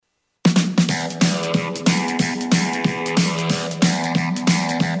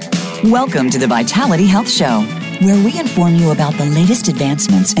Welcome to the Vitality Health Show, where we inform you about the latest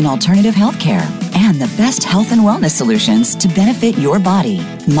advancements in alternative healthcare and the best health and wellness solutions to benefit your body,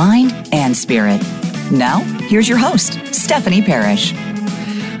 mind, and spirit. Now, here's your host, Stephanie Parrish.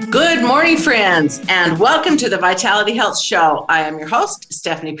 Good morning, friends, and welcome to the Vitality Health Show. I am your host,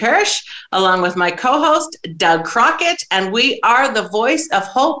 Stephanie Parrish, along with my co-host, Doug Crockett, and we are the voice of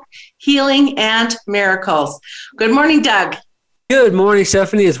hope, healing, and miracles. Good morning, Doug. Good morning,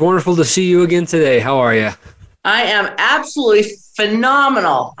 Stephanie. It's wonderful to see you again today. How are you? I am absolutely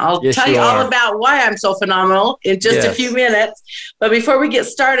phenomenal. I'll tell you all about why I'm so phenomenal in just a few minutes. But before we get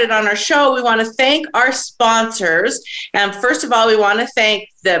started on our show, we want to thank our sponsors. And first of all, we want to thank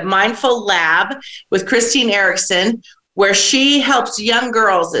the Mindful Lab with Christine Erickson, where she helps young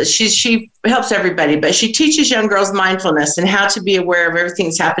girls. She helps everybody, but she teaches young girls mindfulness and how to be aware of everything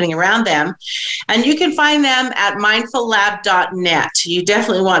that's happening around them. And you can find them at mindfullab.net. You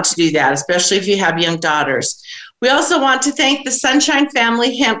definitely want to do that, especially if you have young daughters. We also want to thank the Sunshine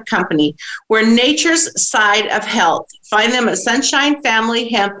Family Hemp Company, where nature's side of health. Find them at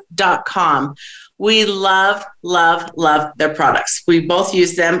sunshinefamilyhemp.com. We love, love, love their products. We both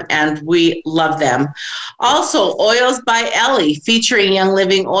use them and we love them. Also, Oils by Ellie, featuring Young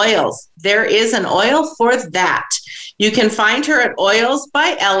Living Oils. There is an oil for that. You can find her at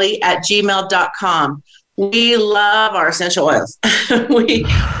oilsbyellie@gmail.com. We love our essential oils. We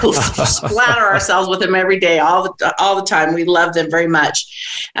splatter ourselves with them every day, all the time. We love them very much.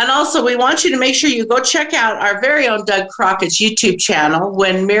 And also, we want you to make sure you go check out our very own Doug Crockett's YouTube channel,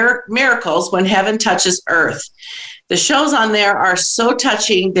 When Miracles, When Heaven Touches Earth. The shows on there are so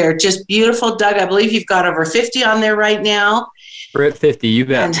touching. They're just beautiful. Doug, I believe you've got over 50 on there right now. We're at 50, you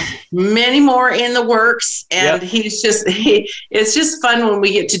bet. And many more in the works. And it's just fun when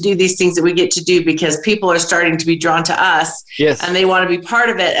we get to do these things that we get to do, because people are starting to be drawn to us. Yes. And they want to be part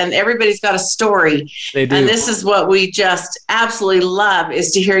of it. And everybody's got a story. They do. And this is what we just absolutely love,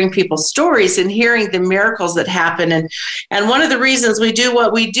 is to hearing people's stories and hearing the miracles that happen. And one of the reasons we do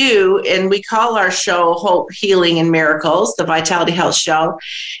what we do, and we call our show Hope, Healing, and Miracles, the Vitality Health Show,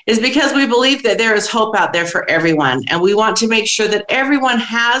 is because we believe that there is hope out there for everyone. And we want to make sure that everyone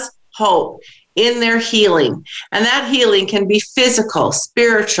has hope in their healing. And that healing can be physical,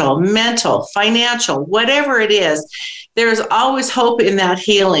 spiritual, mental, financial, whatever it is. There's always hope in that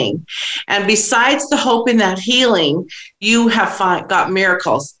healing. And besides the hope in that healing, you have got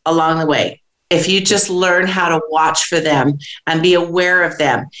miracles along the way. If you just learn how to watch for them and be aware of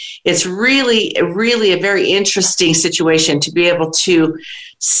them. It's really, really a very interesting situation to be able to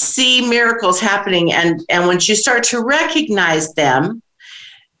see miracles happening. And once you start to recognize them,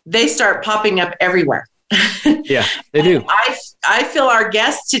 they start popping up everywhere. Yeah, they do. I feel our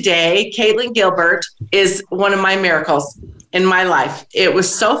guest today, Caitlin Gilbert, is one of my miracles in my life. It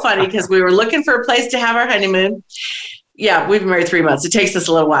was so funny because we were looking for a place to have our honeymoon. Yeah, we've been married 3 months. It takes us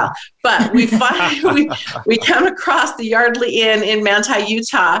a little while. But we come across the Yardley Inn in Manti,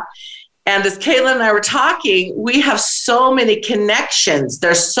 Utah. And as Caitlin and I were talking, we have so many connections.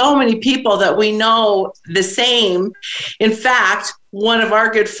 There's so many people that we know the same. In fact, one of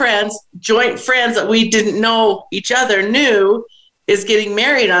our good friends, joint friends that we didn't know each other knew, is getting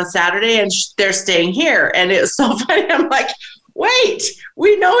married on Saturday, and they're staying here. And it was so funny. I'm like, wait,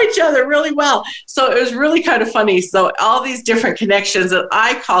 we know each other really well. So it was really kind of funny. So all these different connections, that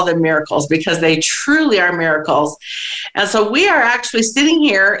I call them miracles, because they truly are miracles. And so we are actually sitting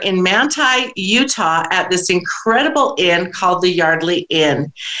here in Manti, Utah, at this incredible inn called the Yardley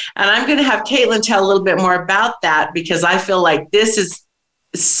Inn. And I'm going to have Caitlin tell a little bit more about that, because I feel like this is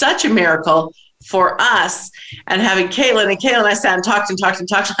such a miracle for us. And having Caitlin and I sat and talked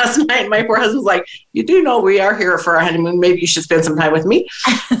last night. And my poor husband's like, you do know we are here for our honeymoon. Maybe you should spend some time with me.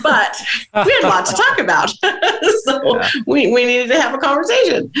 But we had a lot to talk about. We needed to have a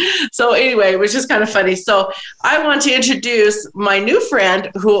conversation. So anyway, it was just kind of funny. So I want to introduce my new friend,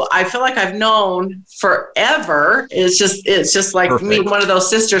 who I feel like I've known forever. It's just like Perfect. meeting one of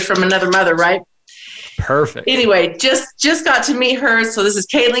those sisters from another mother, right? Perfect. Anyway, just got to meet her. So this is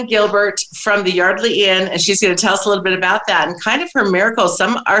Caitlin Gilbert from the Yardley Inn, and she's going to tell us a little bit about that and kind of her miracles.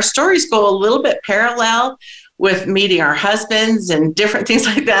 Our stories go a little bit parallel with meeting our husbands and different things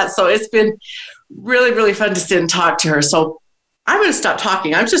like that. So it's been really, really fun to sit and talk to her. So I'm going to stop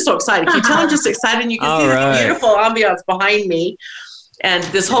talking. I'm just so excited. Can you tell I'm just excited? And you can see the beautiful ambiance behind me. And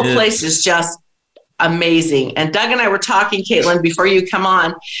this whole place is just amazing. And Doug and I were talking, Caitlin, before you come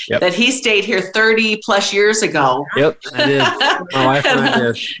on, that he stayed here 30 plus years ago. Yep, I did. My wife and I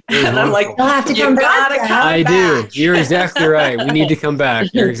did. And I'm like, you'll have to come back. I do. You're exactly right. We need to come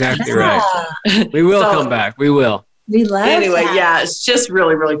back. You're exactly right. We will come back. We will. We love Anyway, that. yeah, it's just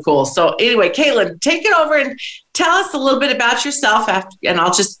really, really cool. So anyway, Caitlin, take it over and tell us a little bit about yourself and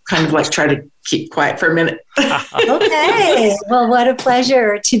I'll just kind of like try to keep quiet for a minute. Okay. Well, what a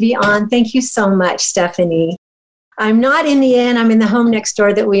pleasure to be on. Thank you so much, Stephanie. I'm not in the inn. I'm in the home next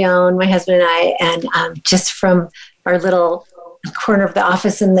door that we own, my husband and I, and just from our little corner of the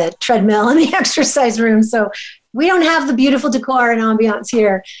office and the treadmill and the exercise room. So we don't have the beautiful decor and ambiance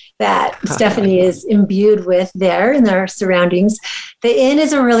here that Stephanie is imbued with there in our surroundings. The inn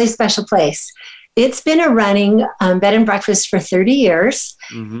is a really special place. It's been a running bed and breakfast for 30 years,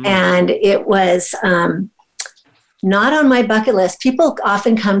 and it was not on my bucket list. People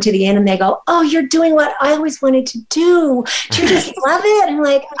often come to the inn and they go, "Oh, you're doing what I always wanted to do. Do you just love it?" And I'm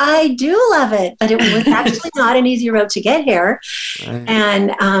like, I do love it, but it was actually not an easy road to get here. Right.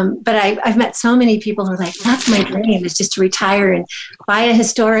 And but I've met so many people who are like, "That's my dream, is just to retire and buy a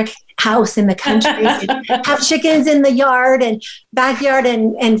historic house in the country, and have chickens in the yard and backyard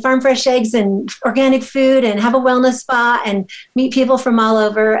and farm fresh eggs and organic food and have a wellness spa and meet people from all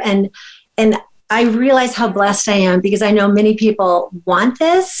over." And I realize how blessed I am, because I know many people want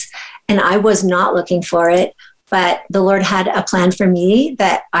this and I was not looking for it, but the Lord had a plan for me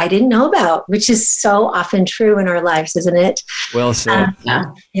that I didn't know about, which is so often true in our lives, isn't it? Well said.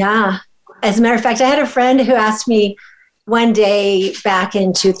 Yeah. As a matter of fact, I had a friend who asked me one day back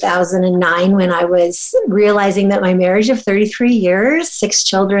in 2009, when I was realizing that my marriage of 33 years, 6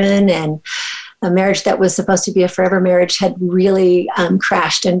 children, and a marriage that was supposed to be a forever marriage had really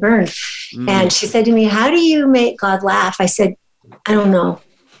crashed and burned. And she said to me, "How do you make God laugh?" I said, "I don't know.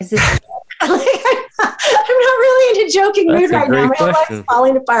 Is this?" I'm not really in a joking mood right now. My life's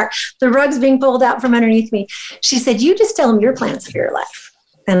falling apart. The rug's being pulled out from underneath me. She said, "You just tell him your plans for your life."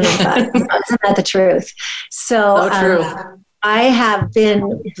 And I thought, isn't that the truth? So true. I have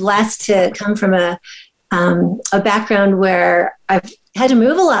been blessed to come from a background where I've had to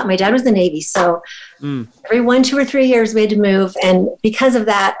move a lot. My dad was in the Navy, so every 1, 2, or 3 years we had to move. And because of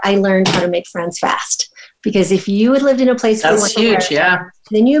that, I learned how to make friends fast. Because if you had lived in a place that's huge,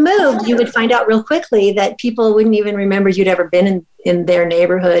 then you moved, you would find out real quickly that people wouldn't even remember you'd ever been in their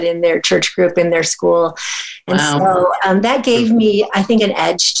neighborhood, in their church group, in their school. And so that gave me, I think, an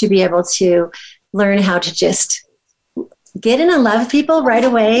edge to be able to learn how to just get in and love people right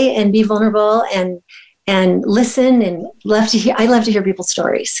away and be vulnerable and listen and I love to hear people's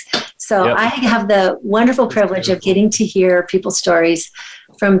stories. So I have the wonderful privilege of getting to hear people's stories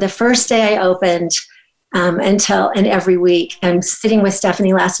from the first day I opened and every week. I'm sitting with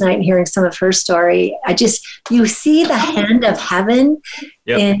Stephanie last night and hearing some of her story. You see the hand of heaven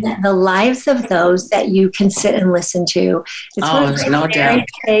in the lives of those that you can sit and listen to. It's one of my very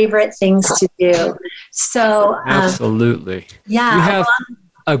favorite things to do. So absolutely. Yeah. You have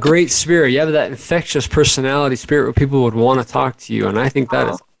a great spirit. You have that infectious personality spirit where people would want to talk to you. And I think that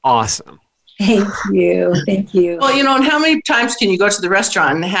is awesome. Thank you. Thank you. Well, and how many times can you go to the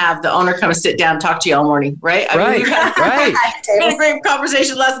restaurant and have the owner come and sit down and talk to you all morning, right? We had a great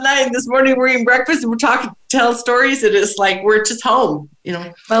conversation last night, and this morning we're eating breakfast and we're tell stories, and it's like we're just home,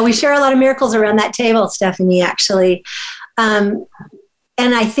 Well, we share a lot of miracles around that table, Stephanie, actually. And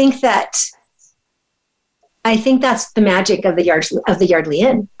I think that's the magic of the Yardley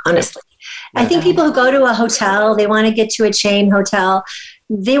Inn, honestly. I think people who go to a hotel, they want to get to a chain hotel,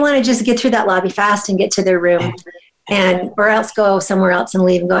 they want to just get through that lobby fast and get to their room, or else go somewhere else and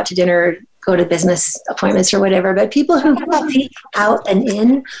leave and go out to dinner, go to business appointments or whatever. But people who seek out an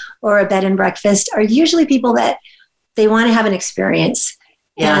inn or a bed and breakfast are usually people that they want to have an experience.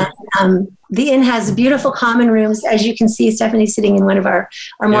 Yeah. And, the inn has beautiful common rooms. As you can see, Stephanie's sitting in one of our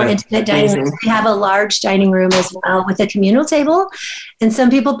more intimate dining rooms. We have a large dining room as well with a communal table. And some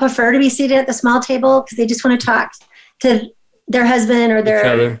people prefer to be seated at the small table because they just want to talk to their husband or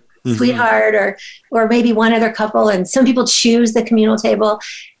their sweetheart or maybe one other couple. And some people choose the communal table.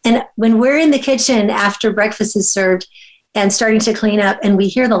 And when we're in the kitchen after breakfast is served and starting to clean up and we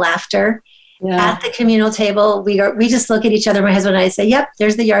hear the laughter, at the communal table, we just look at each other, my husband and I, say, "Yep,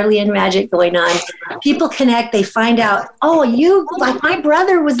 there's the Yardley Inn magic going on." People connect. They find out, "Oh, my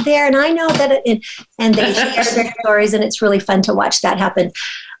brother was there, and I know that." And they share their stories, and it's really fun to watch that happen.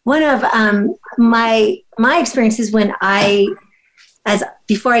 One of my experiences when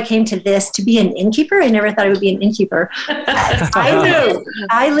before I came to this to be an innkeeper, I never thought I would be an innkeeper.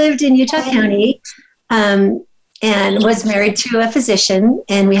 I lived in Utah County. And was married to a physician,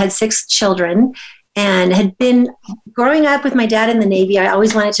 and we had 6 children. and had been growing up with my dad in the Navy. I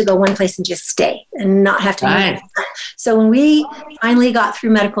always wanted to go one place and just stay and not have to move. So when we finally got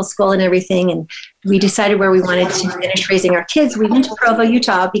through medical school and everything, and we decided where we wanted to finish raising our kids, we went to Provo,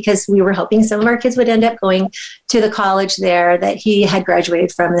 Utah, because we were hoping some of our kids would end up going to the college there that he had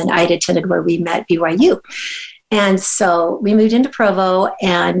graduated from, and I'd attended where we met, BYU. And so we moved into Provo,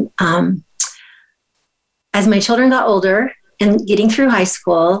 and as my children got older and getting through high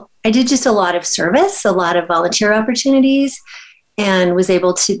school, I did just a lot of service, a lot of volunteer opportunities, and was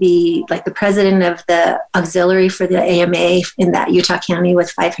able to be like the president of the auxiliary for the AMA in that Utah County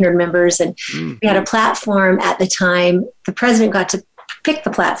with 500 members. And we had a platform at the time. The president got to pick the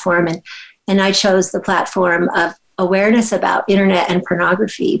platform, and I chose the platform of awareness about internet and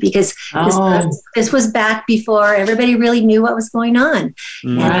pornography, because this was back before everybody really knew what was going on.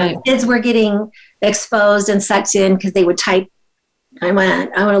 And kids were getting exposed and sucked in because they would type, I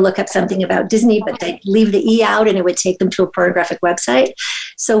want to look up something about Disney, but they'd leave the E out and it would take them to a pornographic website.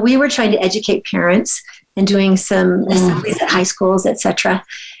 So we were trying to educate parents and doing some assemblies at high schools, etc.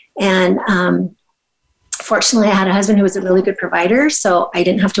 And fortunately, I had a husband who was a really good provider, so I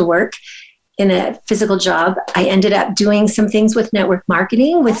didn't have to work in a physical job. I ended up doing some things with network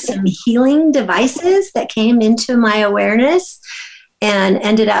marketing with some healing devices that came into my awareness, and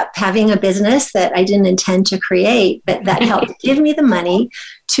ended up having a business that I didn't intend to create, but that helped give me the money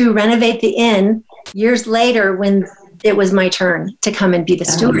to renovate the inn years later when it was my turn to come and be the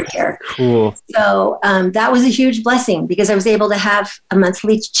steward here. Cool. So that was a huge blessing, because I was able to have a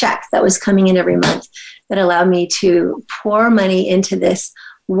monthly check that was coming in every month that allowed me to pour money into this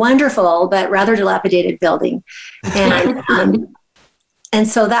wonderful but rather dilapidated building. And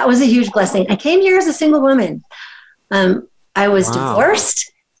so that was a huge blessing. I came here as a single woman. I was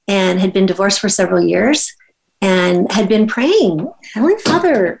divorced and had been divorced for several years and had been praying, Heavenly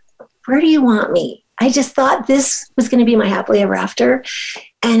Father, where do you want me? I just thought this was going to be my happily ever after.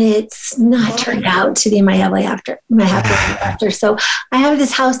 And it's not turned out to be my happily ever after. So I have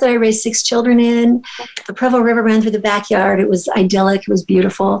this house that I raised 6 children in. The Provo River ran through the backyard. It was idyllic. It was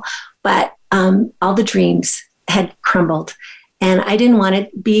beautiful. But all the dreams had crumbled. And I didn't want to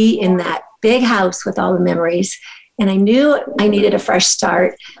be in that big house with all the memories. And I knew I needed a fresh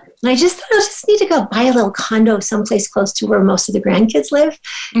start. And I just thought I just need to go buy a little condo someplace close to where most of the grandkids live.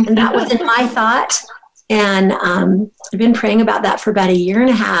 And that wasn't my thought. And I've been praying about that for about 1.5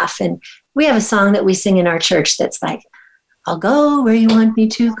 years. And we have a song that we sing in our church that's like, I'll go where you want me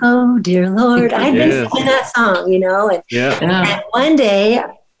to go, dear Lord. I've been singing that song, And one day,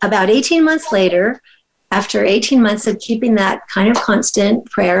 about 18 months later, after 18 months of keeping that kind of constant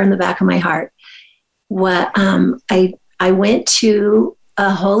prayer in the back of my heart, I went to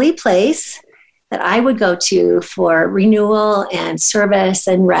a holy place that I would go to for renewal and service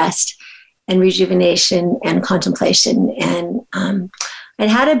and rest and rejuvenation and contemplation. And I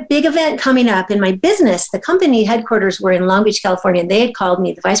had a big event coming up in my business. The company headquarters were in Long Beach, California, and they had called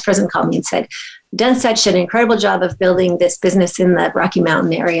me, the vice president called me and said, done such an incredible job of building this business in the Rocky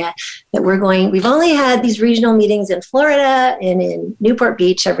Mountain area that we've only had these regional meetings in Florida and in Newport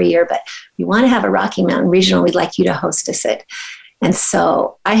Beach every year, but we want to have a Rocky Mountain regional. We'd like you to host us it. And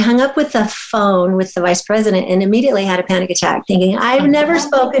so I hung up with the phone with the vice president and immediately had a panic attack thinking, I've never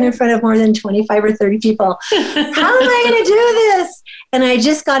spoken in front of more than 25 or 30 people. How am I going to do this? And I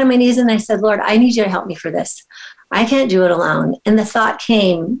just got on my knees and I said, Lord, I need you to help me for this. I can't do it alone. And the thought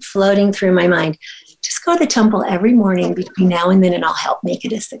came floating through my mind, just go to the temple every morning between now and then, and I'll help make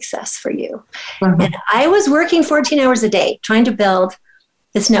it a success for you. And I was working 14 hours a day trying to build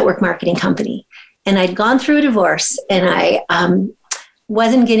this network marketing company. And I'd gone through a divorce, and I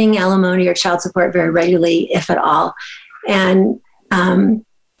wasn't getting alimony or child support very regularly, if at all. And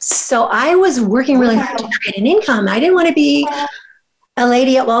so I was working really hard to create an income. I didn't want to be a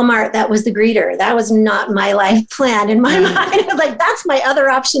lady at Walmart that was the greeter. That was not my life plan in my mind. I was like, that's my other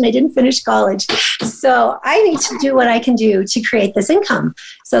option. I didn't finish college. So I need to do what I can do to create this income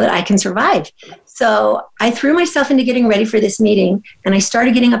so that I can survive. So I threw myself into getting ready for this meeting, and I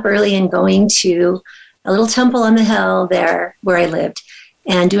started getting up early and going to a little temple on the hill there where I lived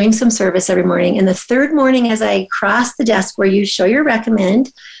and doing some service every morning. And the third morning, as I crossed the desk where you show your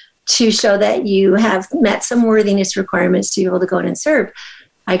recommend to show that you have met some worthiness requirements to be able to go in and serve,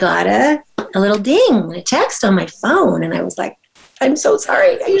 I got a little ding, a text on my phone. And I was like, I'm so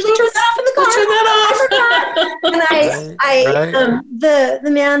sorry. I usually turn that off in the car. I forgot. The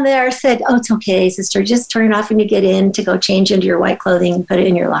man there said, oh, it's okay, sister. Just turn it off when you get in to go change into your white clothing and put it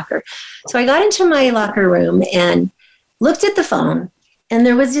in your locker. So I got into my locker room and looked at the phone. And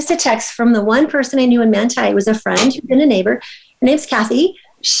there was just a text from the one person I knew in Manti. It was a friend who'd been a neighbor. Her name's Kathy.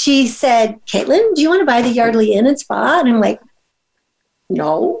 she said, Caitlin, do you want to buy the Yardley Inn and Spa? And I'm like,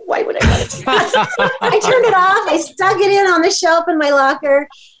 no, why would I want to do that? I turned it off. I stuck it in on the shelf in my locker.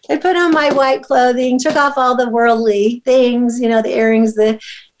 I put on my white clothing, took off all the worldly things, the earrings, the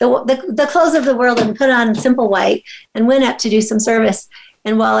clothes of the world, and put on simple white and went up to do some service.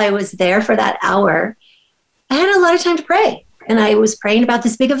 And while I was there for that hour, I had a lot of time to pray. And I was praying about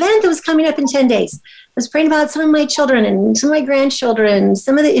this big event that was coming up in 10 days. I was praying about some of my children and some of my grandchildren,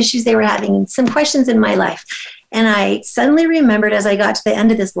 some of the issues they were having, and some questions in my life. And I suddenly remembered, as I got to the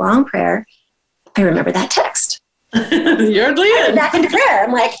end of this long prayer, I remember that text. Yardley Inn. Back into prayer.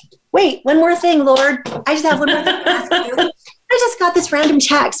 I'm like, wait, one more thing, Lord. I just have one more thing to ask you. I just got this random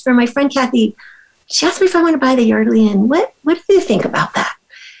text from my friend Kathy. She asked me if I want to buy the Yardley Inn. What do you think about that?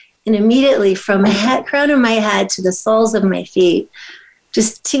 And immediately, from the crown of my head to the soles of my feet,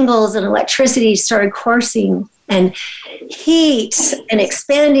 just tingles and electricity started coursing, and heat and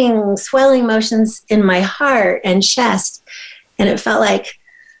expanding, swelling motions in my heart and chest. And it felt like,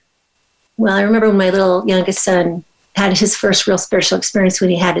 well, I remember when my little youngest son had his first real spiritual experience, when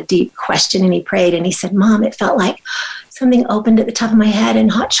he had a deep question and he prayed and he said, Mom, it felt like something opened at the top of my head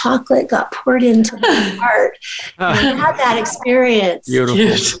and hot chocolate got poured into my heart. And I had that experience.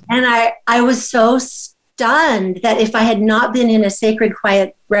 Beautiful. And I was so stunned that if I had not been in a sacred,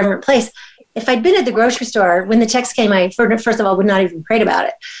 quiet, reverent place, if I'd been at the grocery store when the text came, I first of all would not even prayed about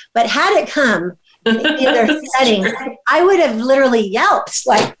it. But had it come in their setting, I would have literally yelped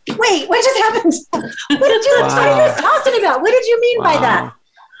like, wait, what just happened? What did you talking about? What did you mean by that?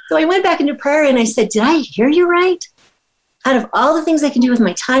 So I went back into prayer and I said, did I hear you right? Out of all the things I can do with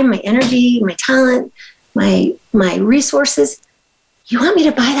my time, my energy, my talent, my resources, you want me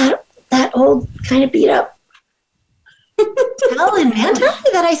to buy that old kind of beat up hotel in Mantua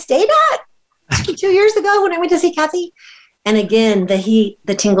that I stayed at 2 years ago when I went to see Kathy? And again, the heat,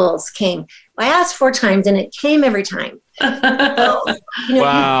 the tingles came. I asked 4 times and it came every time. So,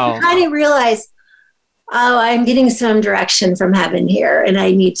 Wow. you kind of realize, I'm getting some direction from heaven here and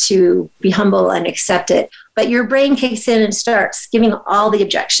I need to be humble and accept it. But your brain kicks in and starts giving all the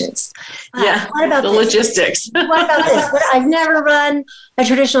objections. What about the logistics? What about this? I've never run a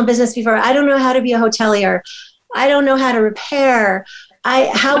traditional business before. I don't know how to be a hotelier. I don't know how to repair.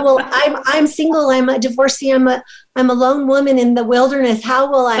 I'm single. I'm a divorcee. I'm a lone woman in the wilderness.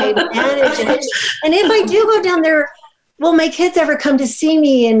 How will I manage it? And if I do go down there, will my kids ever come to see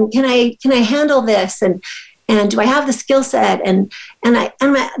me? And can I handle this? And do I have the skill set? And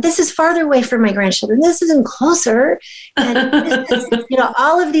this is farther away from my grandchildren. This isn't closer. And this is,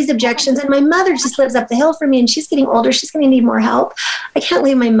 all of these objections. And my mother just lives up the hill from me, and she's getting older. She's going to need more help. I can't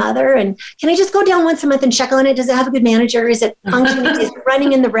leave my mother. And can I just go down once a month and check on it? Does it have a good manager? Is it functioning? Is it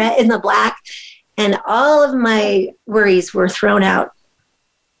running in the red, in the black? And all of my worries were thrown out,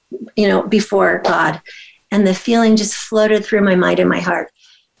 before God. And the feeling just floated through my mind and my heart.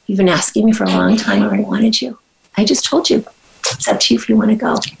 You've been asking me for a long time where I wanted you. I just told you. It's up to you if you want to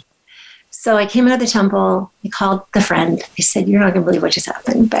go. So I came out of the temple. I called the friend. I said, you're not going to believe what just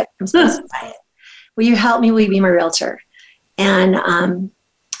happened, but I'm supposed to buy it. Will you help me? Will you be my realtor? And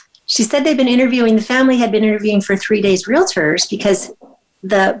she said the family had been interviewing for 3 days realtors because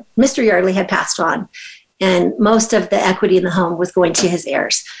the Mr. Yardley had passed on and most of the equity in the home was going to his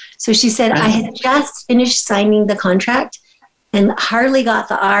heirs. So she said, I had just finished signing the contract and hardly got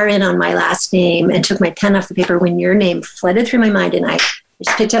the R in on my last name and took my pen off the paper when your name flooded through my mind. And I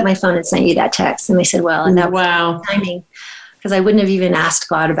just picked up my phone and sent you that text. And I said, well, and that was timing, because I wouldn't have even asked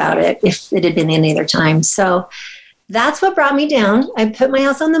God about it if it had been any other time. So that's what brought me down. I put my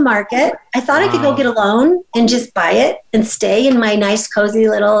house on the market. I thought I could go get a loan and just buy it and stay in my nice, cozy,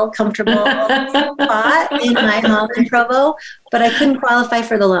 little, comfortable spot in my home in Provo, but I couldn't qualify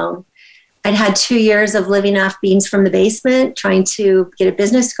for the loan. I'd had 2 years of living off beans from the basement, trying to get a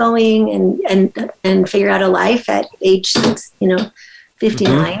business going and figure out a life at age 59.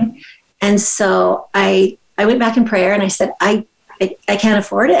 Mm-hmm. And so I went back in prayer and I said, I can't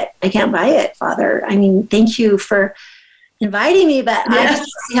afford it. I can't buy it, Father. I mean, thank you for inviting me, but I just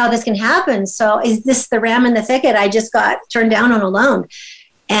don't see how this can happen. So is this the ram in the thicket? I just got turned down on a loan.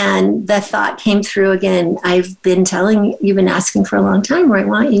 And the thought came through again. You've been asking for a long time where I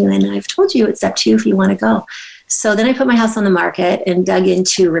want you. And I've told you it's up to you if you want to go. So then I put my house on the market and dug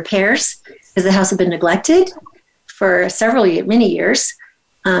into repairs because the house had been neglected for many years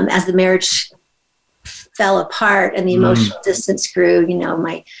as the marriage fell apart and the emotional distance grew.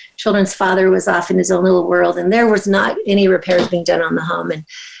 My children's father was off in his own little world and there was not any repairs being done on the home. And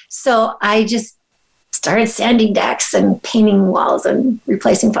so I just started sanding decks and painting walls and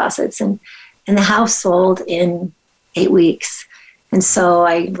replacing faucets. And the house sold in 8 weeks. And so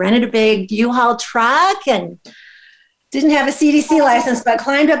I rented a big U-Haul truck and didn't have a CDC license, but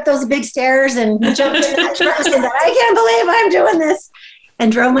climbed up those big stairs and jumped in that truck and said, I can't believe I'm doing this,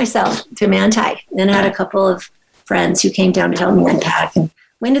 and drove myself to Manti. And had a couple of friends who came down to help me unpack, and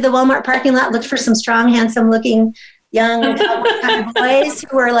went to the Walmart parking lot, looked for some strong, handsome-looking young kind of boys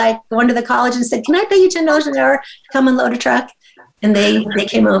who were like going to the college, and said, can I pay you $10 an hour to come unload a truck? And they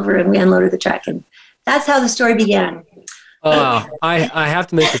came over and we unloaded the truck. And that's how the story began. I have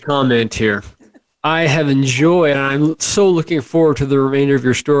to make a comment here. I have enjoyed, and I'm so looking forward to the remainder of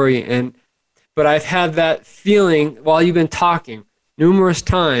your story. But I've had that feeling while you've been talking numerous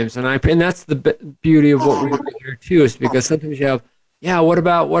times, and that's the beauty of what we're doing here too, is because sometimes you have, what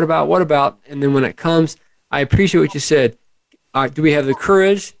about, and then when it comes, I appreciate what you said. Do we have the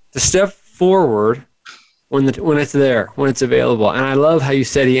courage to step forward when it's there, when it's available? And I love how you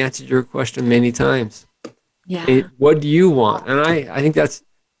said he answered your question many times. Yeah. What do you want? And I think that's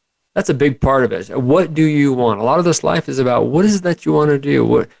a big part of it. What do you want? A lot of this life is about what is it that you want to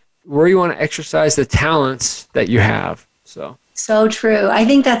do, where you want to exercise the talents that you have. So true. I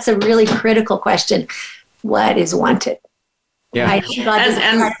think that's a really critical question. What is wanted? Yeah. I think God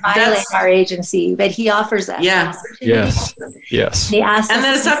doesn't violate our agency, but He offers us. Yes. He asks and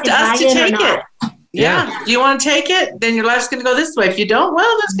then it's up to us to take it. Yeah. Do you want to take it? Then your life's going to go this way. If you don't,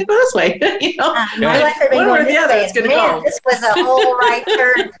 well, that's going to go this way. My life has been going this way. It's going to go. This was a whole right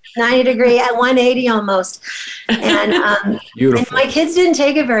turn, 90 degree at 180 almost. And, beautiful. And my kids didn't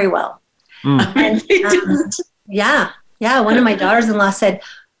take it very well. And, one of my daughters-in-law said,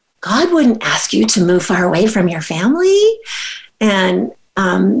 God wouldn't ask you to move far away from your family. And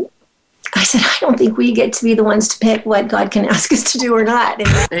I said, I don't think we get to be the ones to pick what God can ask us to do or not.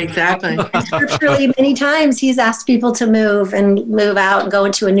 And exactly. Scripturally, many times He's asked people to move out and go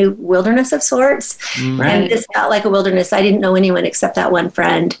into a new wilderness of sorts. Right. And this felt like a wilderness. I didn't know anyone except that one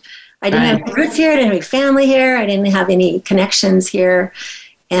friend. I didn't have any roots here. I didn't have any family here. I didn't have any connections here.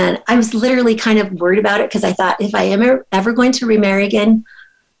 And I was literally kind of worried about it because I thought, if I am ever going to remarry again,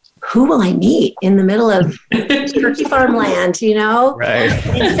 who will I meet in the middle of turkey farmland, Right.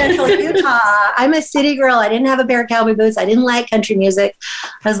 in central Utah? I'm a city girl. I didn't have a pair of cowboy boots. I didn't like country music.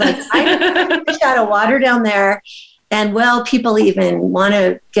 I was like, I'm fish out of water down there. And will people even want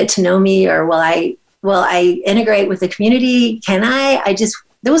to get to know me, or will I integrate with the community? Can I?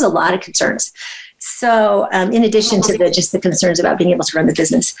 There was a lot of concerns. So in addition to the concerns about being able to run the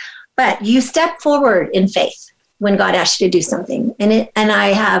business, but you step forward in faith when God asks you to do something. And I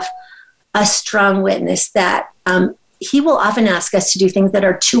have a strong witness that He will often ask us to do things that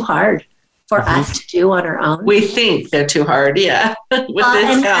are too hard for us to do on our own. We think they're too hard, yeah. And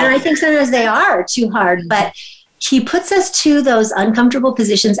I think sometimes they are too hard, but He puts us to those uncomfortable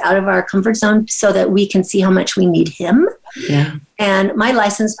positions out of our comfort zone so that we can see how much we need Him. Yeah. And my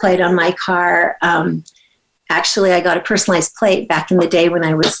license plate on my car, actually, I got a personalized plate back in the day when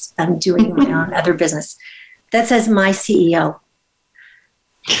I was doing my own other business that says my CEO.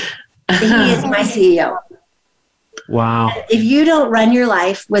 He is my CEO. Wow. If you don't run your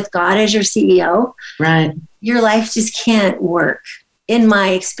life with God as your CEO, right, your life just can't work, in my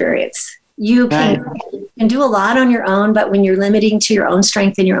experience. You can do a lot on your own, but when you're limiting to your own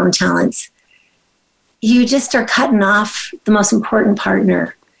strength and your own talents, you just are cutting off the most important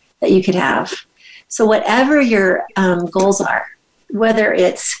partner that you could have. So whatever your goals are, whether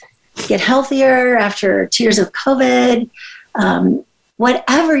it's get healthier after 2 years of COVID,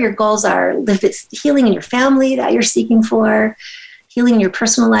 whatever your goals are, if it's healing in your family that you're seeking for, healing in your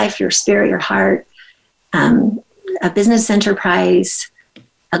personal life, your spirit, your heart, a business enterprise,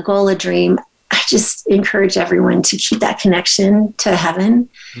 a goal, a dream, I just encourage everyone to keep that connection to heaven,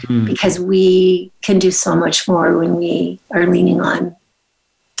 because we can do so much more when we are leaning on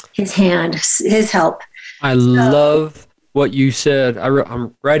His hand, His help. I love what you said.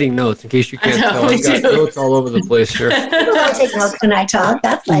 I'm writing notes in case you can't tell. I've got notes all over the place here. I take notes when I talk.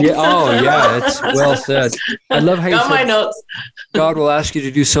 That's like it's well said. I love how you said my notes. God will ask you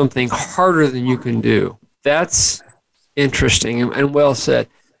to do something harder than you can do. That's interesting and well said.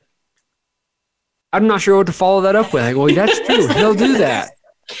 I'm not sure what to follow that up with. I go, that's true. He'll do that.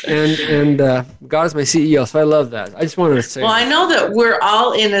 And God is my CEO, so I love that. I just wanted to say. Well, I know that we're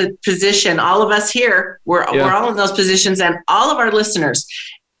all in a position. All of us here, we're all in those positions, and all of our listeners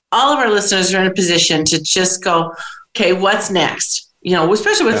are in a position to just go, okay, what's next?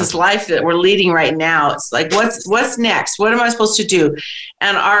 Especially with this life that we're leading right now. It's like, what's next? What am I supposed to do?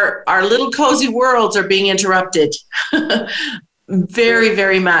 And our little cozy worlds are being interrupted very,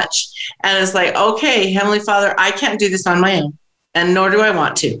 very much. And it's like, okay, Heavenly Father, I can't do this on my own, and nor do I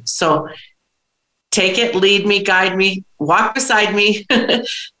want to. So take it, lead me, guide me, walk beside me,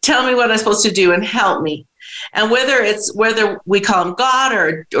 tell me what I'm supposed to do and help me. And whether we call them God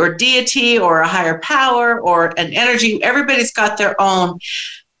or deity or a higher power or an energy, everybody's got their own,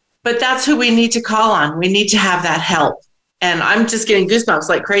 but that's who we need to call on. We need to have that help. And I'm just getting goosebumps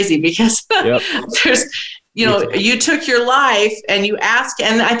like crazy because there's, you took your life and you asked,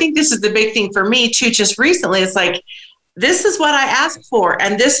 and I think this is the big thing for me too, just recently, it's like, this is what I asked for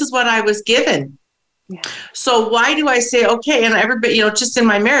and this is what I was given. Yeah. So why do I say, okay, and everybody, just in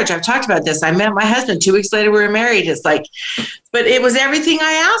my marriage, I've talked about this. I met my husband 2 weeks later, we were married. It's like, but it was everything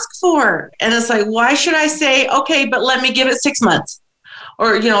I asked for. And it's like, why should I say, okay, but let me give it 6 months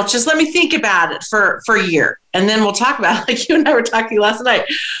or, just let me think about it for a year. And then we'll talk about it. Like you and I were talking last night,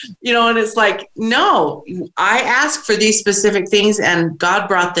 and it's like, no, I asked for these specific things and God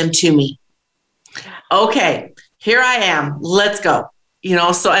brought them to me. Okay, here I am. Let's go.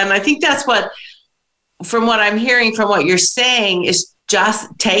 So, and I think that's what, from what I'm hearing from what you're saying is just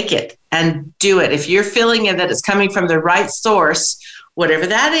take it and do it. If you're feeling that it's coming from the right source, whatever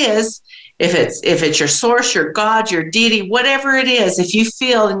that is, if it's your source, your God, your deity, whatever it is, if you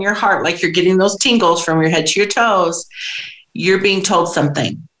feel in your heart like you're getting those tingles from your head to your toes, you're being told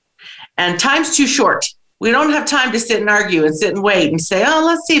something. And time's too short. We don't have time to sit and argue and sit and wait and say, oh,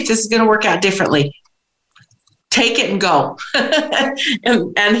 let's see if this is going to work out differently. Take it and go.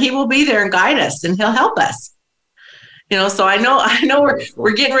 and he will be there and guide us and he'll help us. So I know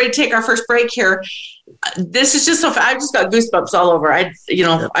we're getting ready to take our first break here. This is just so I just got goosebumps all over. I'm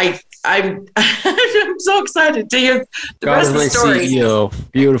so excited to hear the rest of the story. CEO.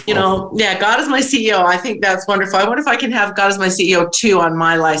 Beautiful. God is my CEO. I think that's wonderful. I wonder if I can have God is my CEO 2 on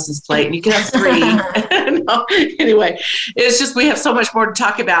my license plate, and you can have 3. No, anyway, it's just we have so much more to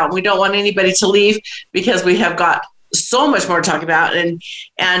talk about, and we don't want anybody to leave because we have got so much more to talk about. And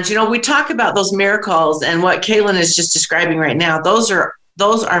we talk about those miracles and what Caitlin is just describing right now. Those are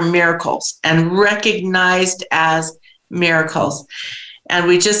miracles and recognized as miracles. And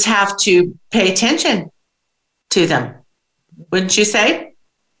we just have to pay attention to them. Wouldn't you say?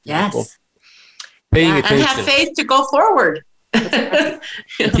 Yes. Paying attention. And have faith to go forward.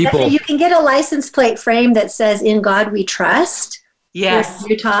 People, you can get a license plate frame that says "In God We Trust." Yes.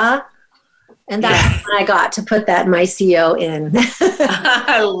 Utah. And that's when I got to put that in my CO in.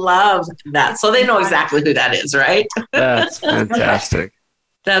 I love that. So they know exactly who that is, right? That's fantastic.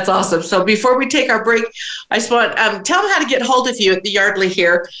 That's awesome. So before we take our break, I just want tell them how to get hold of you at the Yardley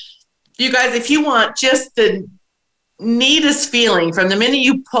here. You guys, if you want just the neatest feeling from the minute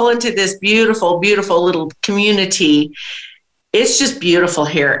you pull into this beautiful, beautiful little community, it's just beautiful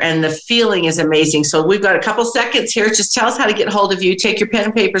here. And the feeling is amazing. So we've got a couple seconds here. Just tell us how to get hold of you. Take your pen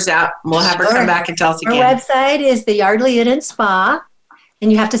and papers out. And we'll have her come back and tell us again. Our website is the Yardley Inn and Spa.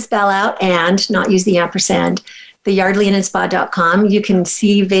 And you have to spell out and, not use the ampersand. theyardleyinnandspa.com. You can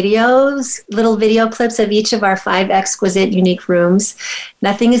see videos, little video clips of each of our 5 exquisite, unique rooms.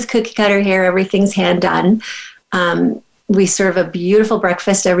 Nothing is cookie cutter here. Everything's hand done. We serve a beautiful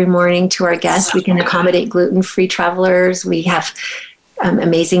breakfast every morning to our guests. We can accommodate gluten-free travelers. We have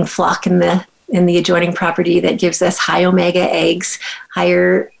amazing flock in the adjoining property that gives us high omega eggs,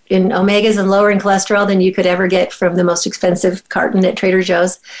 higher in omegas and lower in cholesterol than you could ever get from the most expensive carton at Trader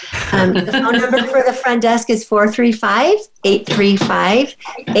Joe's. The phone number for the front desk is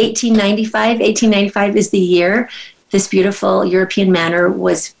 435-835-1895. 1895 is the year this beautiful European manor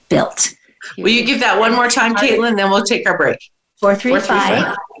was built. Will you give that one more time, Caitlin, then we'll take our break.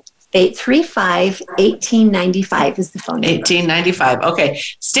 435-835-1895 is the phone number. 1895. Okay.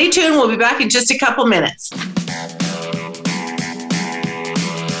 Stay tuned. We'll be back in just a couple minutes.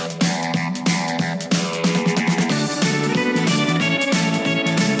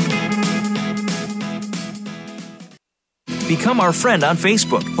 Become our friend on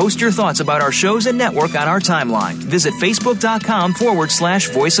Facebook. Post your thoughts about our shows and network on our timeline. Visit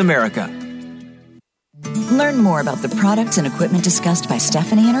Facebook.com/Voice America. Learn more about the products and equipment discussed by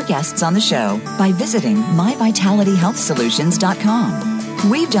Stephanie and her guests on the show by visiting myvitalityhealthsolutions.com.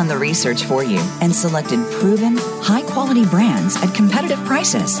 We've done the research for you and selected proven, high-quality brands at competitive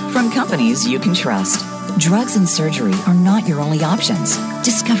prices from companies you can trust. Drugs and surgery are not your only options.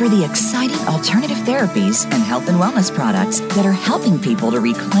 Discover the exciting alternative therapies and health and wellness products that are helping people to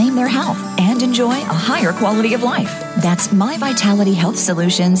reclaim their health and enjoy a higher quality of life. That's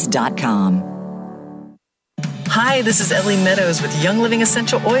myvitalityhealthsolutions.com. Hi, this is Ellie Meadows with Young Living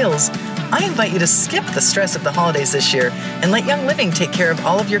Essential Oils. I invite you to skip the stress of the holidays this year and let Young Living take care of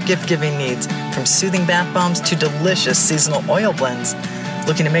all of your gift-giving needs, from soothing bath bombs to delicious seasonal oil blends.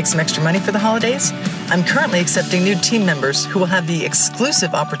 Looking to make some extra money for the holidays? I'm currently accepting new team members who will have the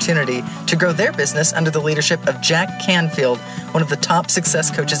exclusive opportunity to grow their business under the leadership of Jack Canfield, one of the top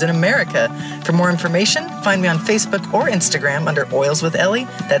success coaches in America. For more information, find me on Facebook or Instagram under Oils with Ellie,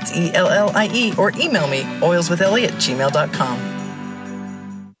 that's ELLIE, or email me, oilswithellie@gmail.com.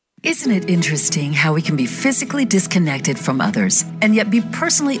 Isn't it interesting how we can be physically disconnected from others and yet be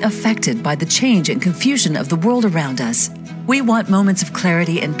personally affected by the change and confusion of the world around us? We want moments of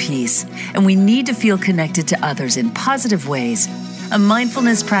clarity and peace, and we need to feel connected to others in positive ways. A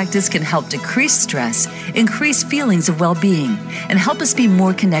mindfulness practice can help decrease stress, increase feelings of well-being, and help us be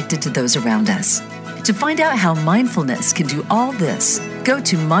more connected to those around us. To find out how mindfulness can do all this, go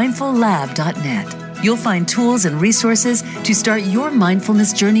to mindfullab.net. You'll find tools and resources to start your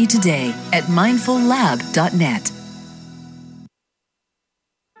mindfulness journey today at mindfullab.net.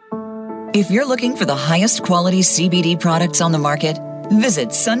 If you're looking for the highest quality CBD products on the market, visit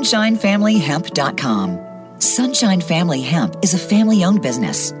sunshinefamilyhemp.com. Sunshine Family Hemp is a family-owned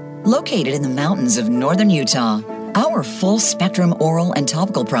business located in the mountains of northern Utah. Our full-spectrum oral and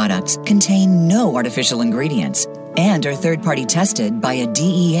topical products contain no artificial ingredients and are third-party tested by a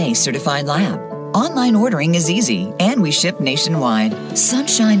DEA-certified lab. Online ordering is easy, and we ship nationwide.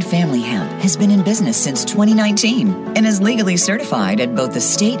 Sunshine Family Hemp has been in business since 2019 and is legally certified at both the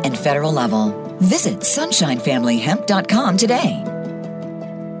state and federal level. Visit sunshinefamilyhemp.com today.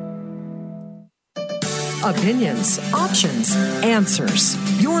 Opinions, options, answers.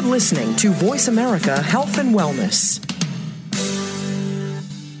 You're listening to Voice America Health and Wellness.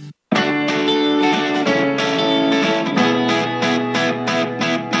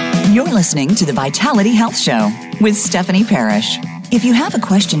 You're listening to the Vitality Health Show with Stephanie Parrish. If you have a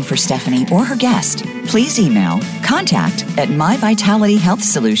question for Stephanie or her guest, please email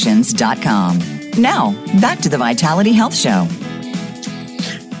contact@myvitalityhealthsolutions.com. Now, back to the Vitality Health Show.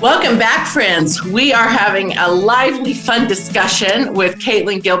 Welcome back, friends. We are having a lively, fun discussion with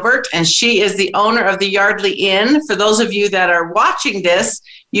Caitlin Gilbert, and she is the owner of the Yardley Inn. For those of you that are watching this,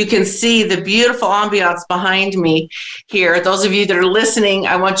 you can see the beautiful ambiance behind me here. Those of you that are listening,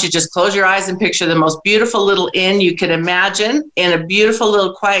 I want you to just close your eyes and picture the most beautiful little inn you can imagine in a beautiful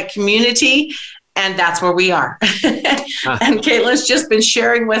little quiet community. And that's where we are. And Caitlin's just been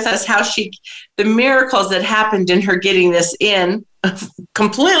sharing with us how the miracles that happened in her getting this in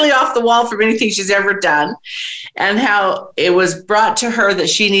completely off the wall from anything she's ever done, and how it was brought to her that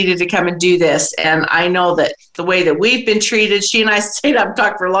she needed to come and do this. And I know that the way that we've been treated, she and I stayed up and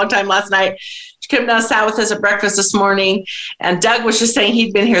talked for a long time last night. She came down and sat with us at breakfast this morning, and Doug was just saying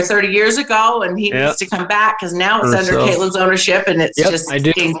he'd been here 30 years ago and he needs to come back because now it's under Caitlin's ownership, and it's just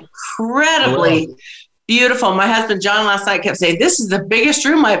incredibly beautiful. My husband John last night kept saying, "This is the biggest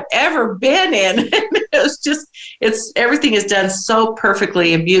room I've ever been in." Everything is done so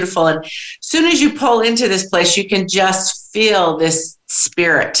perfectly and beautiful. And as soon as you pull into this place, you can just feel this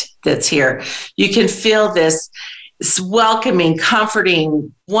spirit that's here. You can feel this welcoming,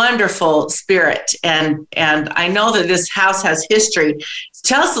 comforting, wonderful spirit. And I know that this house has history.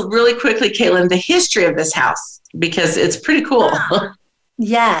 Tell us really quickly, Caitlin, the history of this house, because it's pretty cool.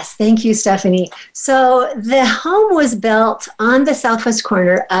 Yes, thank you, Stephanie. So the home was built on the southwest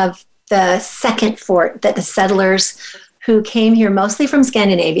corner of the second fort that the settlers who came here mostly from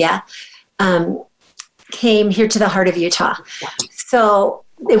Scandinavia came here to the heart of Utah. So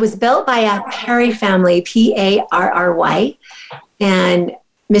it was built by a Perry family, Parry, and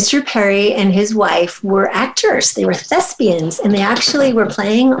Mr. Perry and his wife were actors. They were thespians, and they actually were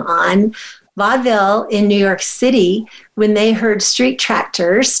playing on vaudeville in New York City when they heard street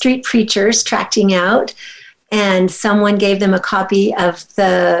preachers tracting out, and someone gave them a copy of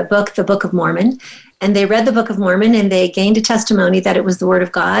the Book of Mormon, and they read the Book of Mormon, and they gained a testimony that it was the Word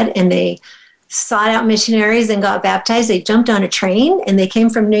of God, and they sought out missionaries and got baptized. They jumped on a train, and they came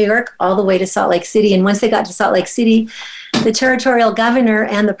from New York all the way to Salt Lake City, and once they got to Salt Lake City, the territorial governor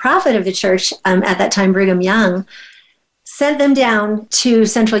and the prophet of the church at that time, Brigham Young, sent them down to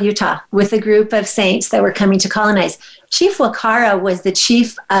central Utah with a group of saints that were coming to colonize. Chief Wakara was the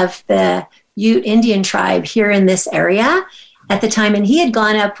chief of the Ute Indian tribe here in this area at the time, and he had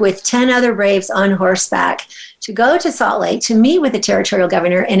gone up with 10 other braves on horseback to go to Salt Lake to meet with the territorial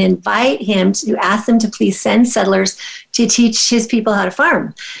governor and invite him to ask them to please send settlers to teach his people how to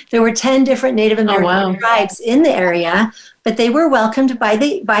farm. There were 10 different Native American tribes in the area, but they were welcomed by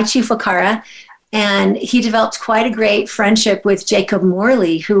Chief Wakara. And he developed quite a great friendship with Jacob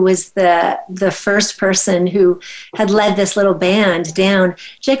Morley, who was the first person who had led this little band down.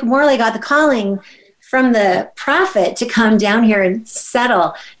 Jacob Morley got the calling from the prophet to come down here and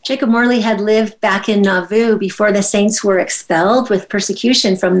settle. Jacob Morley had lived back in Nauvoo before the saints were expelled with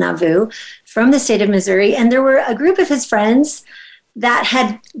persecution from Nauvoo, from the state of Missouri. And there were a group of his friends that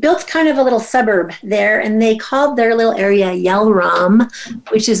had built kind of a little suburb there, and they called their little area Yelram,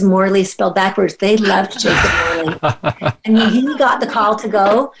 which is Morley spelled backwards. They loved Jacob Morley. And when he got the call to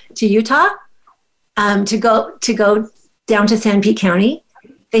go to Utah, to go down to San Pete County,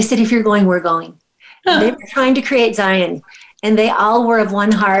 they said, if you're going, we're going. They were trying to create Zion, and they all were of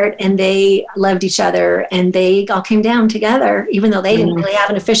one heart, and they loved each other, and they all came down together, even though they didn't really have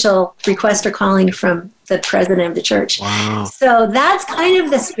an official request or calling from the president of the church. Wow. So that's kind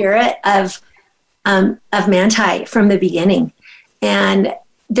of the spirit of Manti from the beginning. And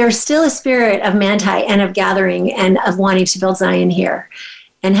there's still a spirit of Manti and of gathering and of wanting to build Zion here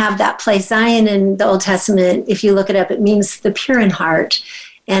and have that place. Zion in the Old Testament, if you look it up, it means the pure in heart,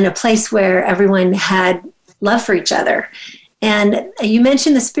 and a place where everyone had love for each other. And you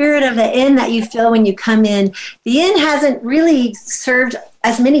mentioned the spirit of the inn that you feel when you come in. The inn hasn't really served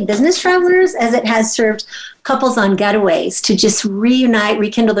as many business travelers as it has served couples on getaways to just reunite,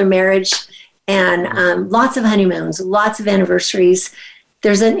 rekindle their marriage, and lots of honeymoons, lots of anniversaries.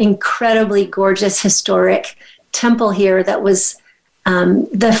 There's an incredibly gorgeous historic temple here that was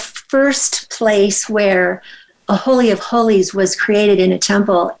the first place where a Holy of Holies was created in a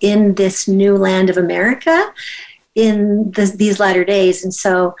temple in this new land of America in these latter days. And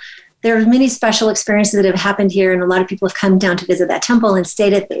so there are many special experiences that have happened here, and a lot of people have come down to visit that temple and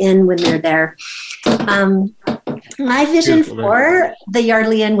stayed at the inn when they're there. My vision for the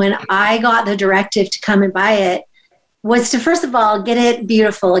Yardley Inn, when I got the directive to come and buy it, was to, first of all, get it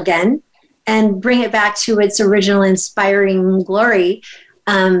beautiful again and bring it back to its original inspiring glory.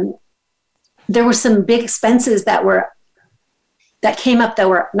 There were some big expenses that came up that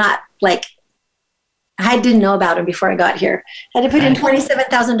were not like, I didn't know about them before I got here. I had to put in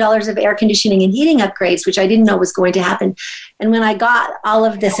 $27,000 of air conditioning and heating upgrades, which I didn't know was going to happen. And when I got all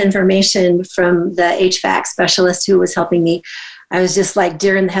of this information from the HVAC specialist who was helping me, I was just like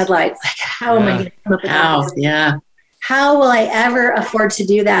deer in the headlights. Like, how am I going to come up with that? Yeah. How will I ever afford to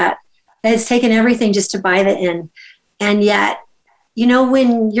do that? It's taken everything just to buy the inn. And yet, you know,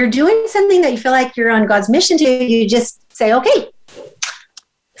 when you're doing something that you feel like you're on God's mission to, you just say, okay,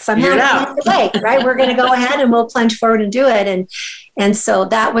 somehow, right? We're going to go ahead and we'll plunge forward and do it. And so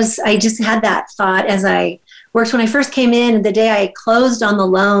that was, I just had that thought as I worked. When I first came in, the day I closed on the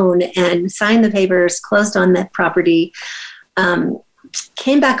loan and signed the papers, closed on the property,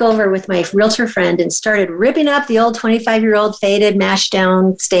 came back over with my realtor friend and started ripping up the old 25-year-old faded, mashed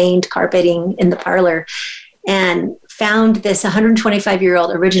down, stained carpeting in the parlor, and found this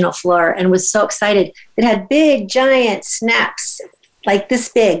 125-year-old original floor and was so excited. It had big, giant snaps, like this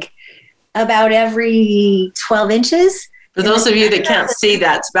big, about every 12 inches. For those of you that can't see,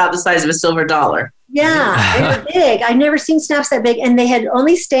 that's about the size of a silver dollar. Yeah, they were big. I'd never seen snaps that big. And they had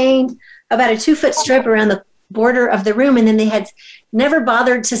only stained about a 2-foot strip around the border of the room. And then they had never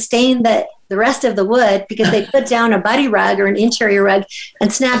bothered to stain the rest of the wood because they put down a buddy rug or an interior rug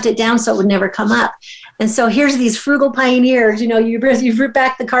and snapped it down so it would never come up. And so here's these frugal pioneers, you know, you rip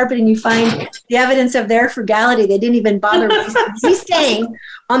back the carpet and you find the evidence of their frugality. They didn't even bother staying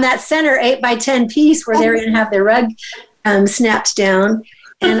on that center 8x10 piece where they were going to have their rug snapped down.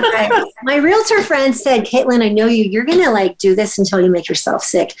 And my realtor friend said, Caitlin, I know you're going to like do this until you make yourself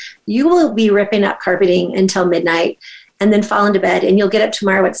sick. You will be ripping up carpeting until midnight and then fall into bed, and you'll get up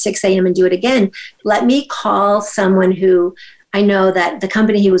tomorrow at 6 a.m. and do it again. Let me call someone who I know that the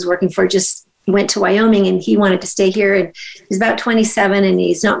company he was working for just went to Wyoming and he wanted to stay here, and he's about 27 and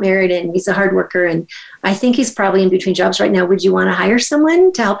he's not married and he's a hard worker, and I think he's probably in between jobs right now. Would you want to hire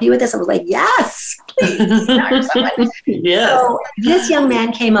someone to help you with this? I was like, yes, please hire someone. Yes. So this young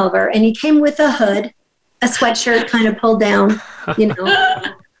man came over and he came with a hood, a sweatshirt kind of pulled down, you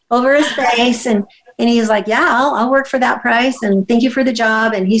know, over his face, and he's like, yeah, I'll work for that price, and thank you for the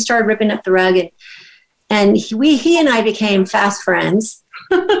job. And he started ripping up the rug, and he and I became fast friends.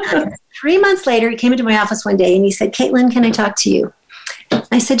 3 months later, he came into my office one day and he said, Caitlin, can I talk to you?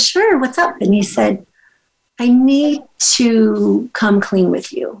 I said, sure, what's up? And he said, I need to come clean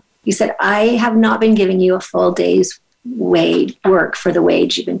with you. He said, I have not been giving you a full day's work for the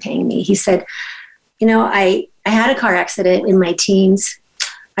wage you've been paying me. He said, you know, I had a car accident in my teens.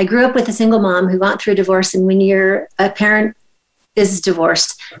 I grew up with a single mom who went through a divorce, and when you're a parent is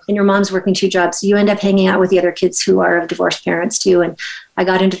divorced and your mom's working 2 jobs, you end up hanging out with the other kids who are of divorced parents too. And I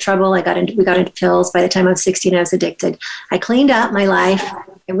got into trouble. We got into pills. By the time I was 16, I was addicted. I cleaned up my life.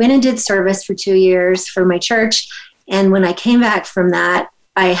 I went and did service for 2 years for my church. And when I came back from that,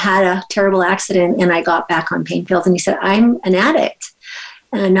 I had a terrible accident and I got back on pain pills. And he said, I'm an addict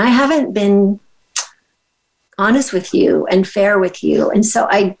and I haven't been honest with you and fair with you. And so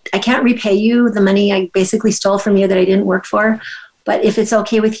I can't repay you the money I basically stole from you that I didn't work for. But if it's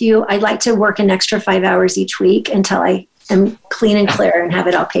okay with you, I'd like to work an extra 5 hours each week until I am clean and clear and have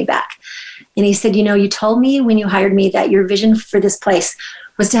it all paid back. And he said, you told me when you hired me that your vision for this place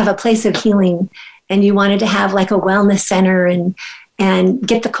was to have a place of healing, and you wanted to have like a wellness center and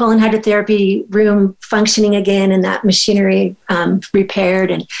get the colon hydrotherapy room functioning again and that machinery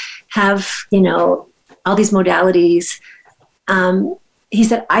repaired and have, all these modalities. He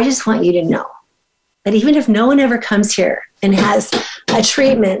said, I just want you to know that even if no one ever comes here and has a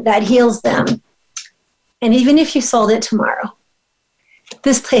treatment that heals them, and even if you sold it tomorrow,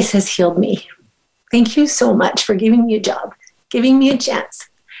 this place has healed me. Thank you so much for giving me a job, giving me a chance,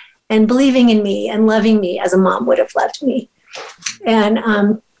 and believing in me and loving me as a mom would have loved me. And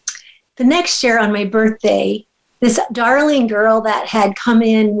the next year on my birthday, this darling girl that had come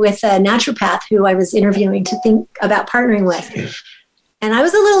in with a naturopath who I was interviewing to think about partnering with. And I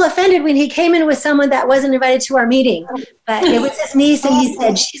was a little offended when he came in with someone that wasn't invited to our meeting. But it was his niece, and he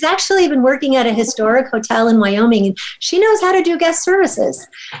said, she's actually been working at a historic hotel in Wyoming, and she knows how to do guest services.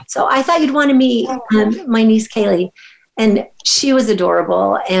 So I thought you'd want to meet my niece, Kaylee. And she was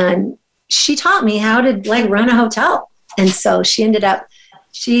adorable, and she taught me how to run a hotel. And so she ended up,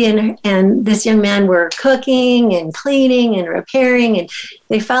 she and this young man were cooking and cleaning and repairing, and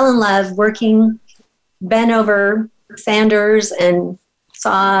they fell in love working, bent over sanders and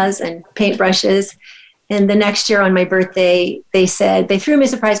saws and paintbrushes. And the next year on my birthday, they threw me a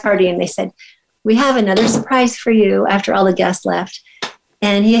surprise party, and they said, we have another surprise for you after all the guests left.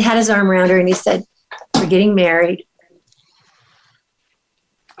 And he had his arm around her and he said, we're getting married.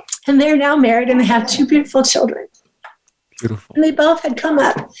 And they're now married and they have 2 beautiful children. Beautiful. And they both had come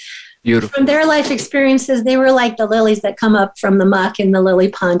up. Beautiful. From their life experiences, they were like the lilies that come up from the muck in the lily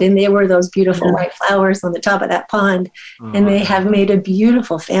pond. And they were those beautiful white flowers on the top of that pond. And they have made a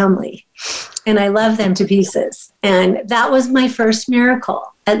beautiful family. And I love them to pieces. And that was my first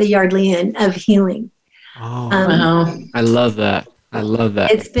miracle at the Yardley Inn of healing. Oh, wow. I love that. I love that.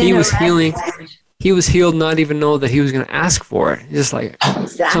 It's been he was healing. He was healed, not even know that he was going to ask for it. Just like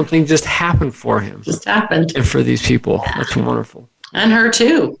something just happened for him. Just happened. And for these people. That's wonderful. And her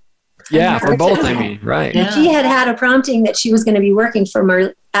too. Yeah, for both, I mean, right. Yeah. She had a prompting that she was going to be working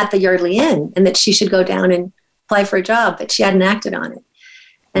for at the Yardley Inn and that she should go down and apply for a job, but she hadn't acted on it.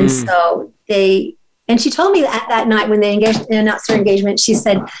 And so and she told me that night when they announced their engagement, she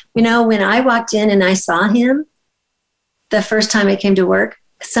said, when I walked in and I saw him the first time I came to work,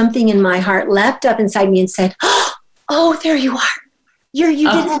 something in my heart leapt up inside me and said, oh, there you are. You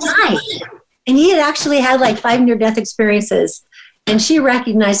didn't die. And he had actually had 5 near-death experiences. And she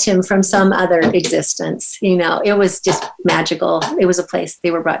recognized him from some other existence. It was just magical. It was a place they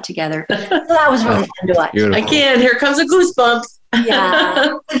were brought together. So that was really fun to watch. Beautiful. Again, here comes a goosebumps.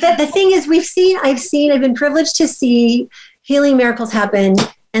 Yeah. The thing is, I've been privileged to see healing miracles happen.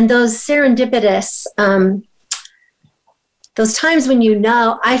 And those serendipitous, those times when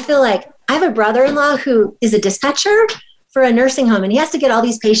I feel like I have a brother-in-law who is a dispatcher for a nursing home. And he has to get all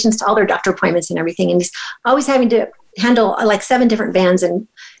these patients to all their doctor appointments and everything. And he's always having to handle 7 different vans and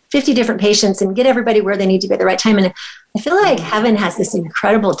 50 different patients and get everybody where they need to be at the right time. And I feel like heaven has this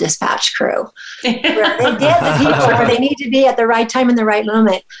incredible dispatch crew where they get the people where they need to be at the right time in the right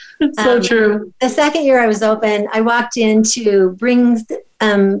moment. It's so true. The second year I was open, I walked in to bring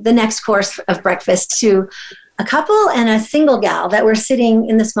the next course of breakfast to a couple and a single gal that were sitting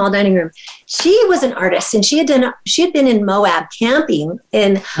in the small dining room. She was an artist, and she had been in Moab camping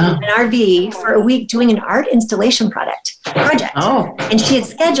in an RV for a week doing an art installation project. Oh. And she had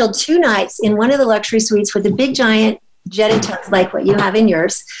scheduled 2 nights in one of the luxury suites with a big giant jetted tub like what you have in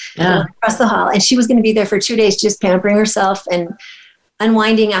yours across the hall. And she was going to be there for 2 days just pampering herself and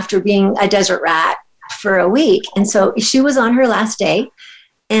unwinding after being a desert rat for a week. And so she was on her last day,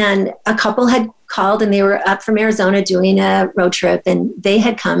 and a couple had called, and they were up from Arizona doing a road trip, and they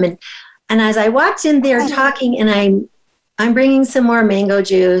had come. And as I walked in there talking, and I'm bringing some more mango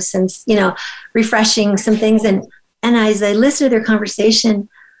juice and, refreshing some things. And as I listen to their conversation,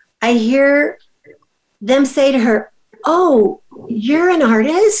 I hear them say to her, oh, you're an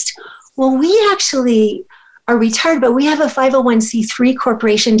artist? Well, we actually are retired, but we have a 501c3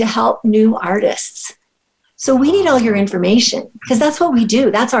 corporation to help new artists. So we need all your information, because that's what we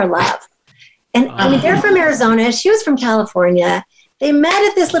do. That's our love. And they're from Arizona. She was from California. They met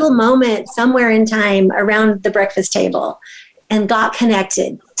at this little moment somewhere in time around the breakfast table and got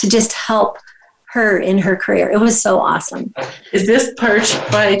connected to just help her in her career. It was so awesome. Is this perch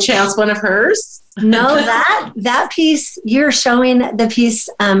by chance one of hers? No, that piece, you're showing the piece,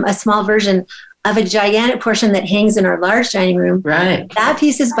 a small version of a gigantic portion that hangs in our large dining room. Right. That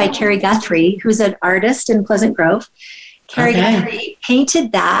piece is by Carrie Guthrie, who's an artist in Pleasant Grove. Carrie Guthrie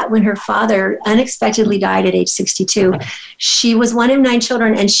painted that when her father unexpectedly died at age 62. She was one of 9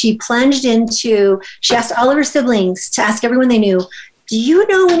 children, and she plunged into, she asked all of her siblings to ask everyone they knew, do you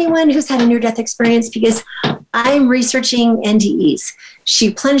know anyone who's had a near-death experience? Because I'm researching NDEs.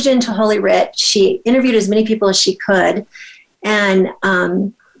 She plunged into Holy Writ. She interviewed as many people as she could. And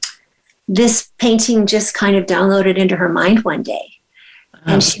this painting just kind of downloaded into her mind one day.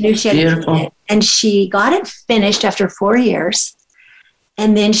 And she knew she had to do it. And she got it finished after 4 years.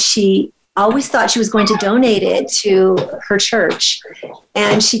 And then she always thought she was going to donate it to her church.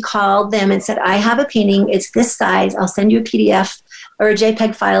 And she called them and said, I have a painting. It's this size. I'll send you a PDF or a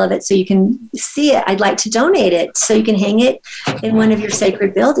JPEG file of it so you can see it. I'd like to donate it so you can hang it in one of your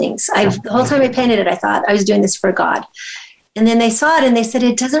sacred buildings. The whole time I painted it, I thought I was doing this for God. And then they saw it and they said,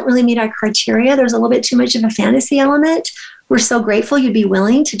 it doesn't really meet our criteria. There's a little bit too much of a fantasy element. We're so grateful you'd be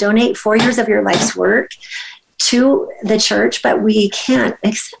willing to donate 4 years of your life's work to the church, but we can't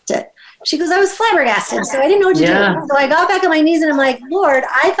accept it. She goes, I was flabbergasted, so I didn't know what to do. So I got back on my knees and I'm like, Lord,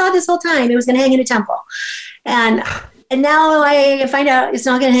 I thought this whole time it was going to hang in a temple. And now I find out it's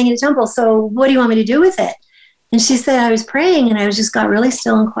not going to hang in a temple. So what do you want me to do with it? And she said, I was praying and I just got really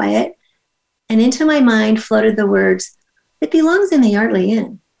still and quiet. And into my mind floated the words, it belongs in the Yardley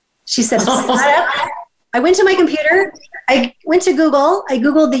Inn. She said, I went to my computer. I went to Google. I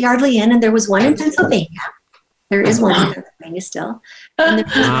Googled the Yardley Inn and there was one in Pennsylvania. There is one in Pennsylvania still. And there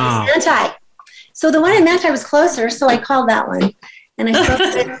was one in Manti. So the one in Manti was closer. So I called that one. And I spoke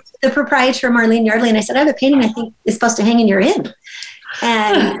to the proprietor, Marlene Yardley, and I said, I have a painting I think is supposed to hang in your inn.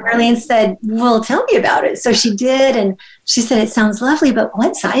 And Marlene said, well, tell me about it. So she did. And she said, it sounds lovely, but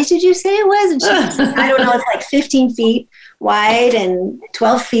what size did you say it was? And she said, I don't know. It's like 15 feet wide and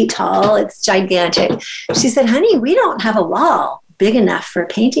 12 feet tall. It's gigantic. She said, honey, we don't have a wall big enough for a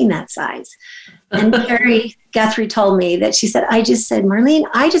painting that size. And Carrie Guthrie told me that she said, Marlene,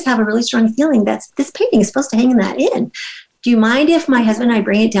 I just have a really strong feeling that this painting is supposed to hang in that inn. Do you mind if my husband and I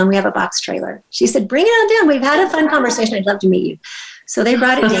bring it down? We have a box trailer. She said, bring it on down. We've had a fun conversation. I'd love to meet you. So they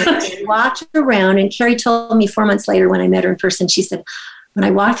brought it down and walked around. And Carrie told me 4 months later when I met her in person, she said, when I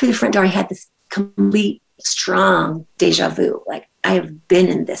walked through the front door, I had this complete, strong deja vu. Like, I have been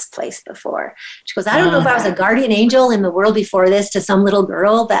in this place before. She goes, I don't know if I was a guardian angel in the world before this to some little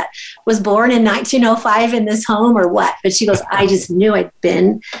girl that was born in 1905 in this home or what. But she goes, I just knew I'd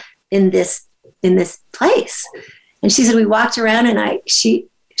been in this place. And she said, we walked around and she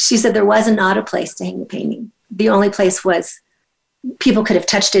said there was not a place to hang the painting. The only place was people could have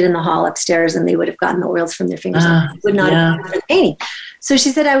touched it in the hall upstairs and they would have gotten the oils from their fingers. Would not have been for the painting. So she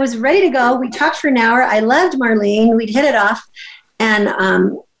said, I was ready to go. We talked for an hour. I loved Marlene. We'd hit it off. And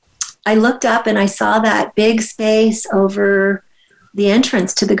I looked up and I saw that big space over the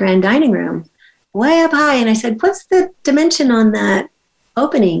entrance to the grand dining room, way up high. And I said, what's the dimension on that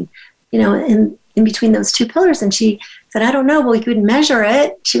opening, in between those two pillars? And she said, I don't know. Well, we could measure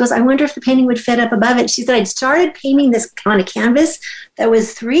it. She goes, I wonder if the painting would fit up above it. She said, I'd started painting this on a canvas that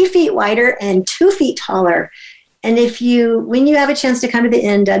was 3 feet wider and 2 feet taller. And when you have a chance to come to the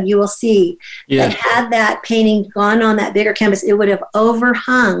end, Doug, you will see that had that painting gone on that bigger canvas, it would have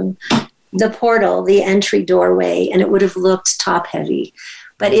overhung the portal, the entry doorway, and it would have looked top heavy.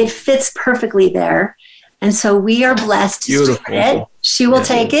 But it fits perfectly there. And so we are blessed to steward it. She will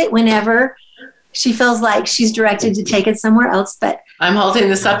take it whenever she feels like she's directed to take it somewhere else. But I'm holding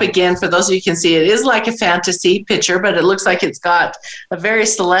this up again for those of you who can see. It is like a fantasy picture, but it looks like it's got a very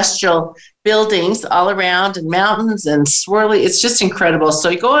celestial buildings all around and mountains and swirly. It's just incredible. So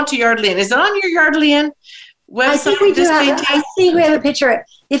you go onto Yardley Inn. Is it on your Yardley Inn website? I think we do I think we have a picture.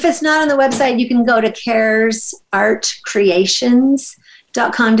 If it's not on the website, you can go to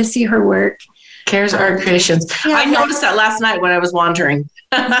caresartcreations.com to see her work. Cares Art Creations. I noticed that last night when I was wandering.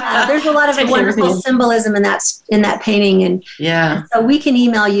 There's a lot of wonderful symbolism in that painting, and so we can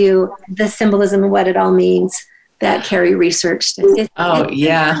email you the symbolism and what it all means that Carrie researched.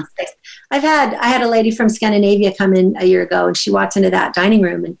 I had a lady from Scandinavia come in a year ago, and she walked into that dining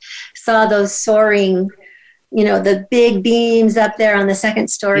room and saw those soaring, the big beams up there on the second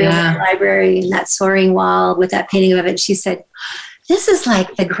story of the library and that soaring wall with that painting of it. She said, this is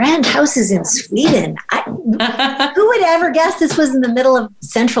like the grand houses in Sweden. Who would ever guess this was in the middle of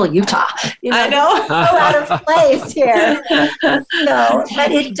central Utah? I know. So out of place here. So,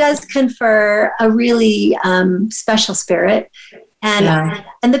 but it does confer a really special spirit. And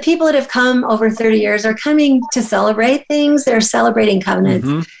the people that have come over 30 years are coming to celebrate things. They're celebrating covenants.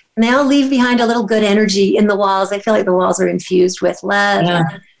 Mm-hmm. And they all leave behind a little good energy in the walls. I feel like the walls are infused with love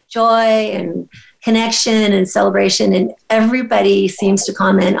and joy and connection and celebration. And everybody seems to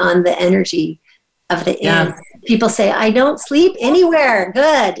comment on the energy of the inn. People say, I don't sleep anywhere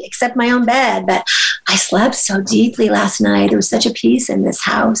good except my own bed, but I slept so deeply last night. There was such a peace in this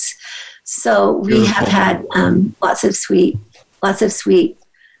house. So we have had lots of sweet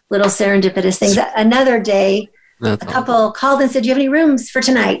little serendipitous things. Another day, a couple called and said, do you have any rooms for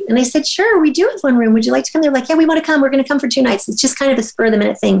tonight? And I said, sure, we do have one room. Would you like to come? They're like, yeah, we want to come. We're going to come for 2 nights. It's just kind of a spur of the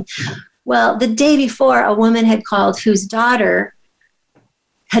minute thing. Well, the day before, a woman had called whose daughter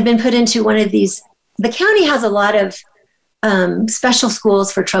had been put into one of these. The county has a lot of special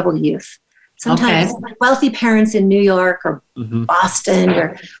schools for troubled youth. Sometimes wealthy parents in New York or Boston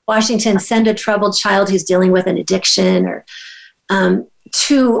or Washington send a troubled child who's dealing with an addiction or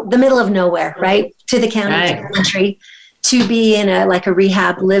to the middle of nowhere, right? To the county, to the country, to be in a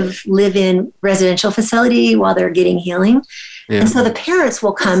rehab, live-in residential facility while they're getting healing. Yeah. And so the parents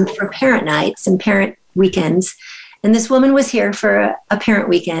will come for parent nights and parent weekends. And this woman was here for a parent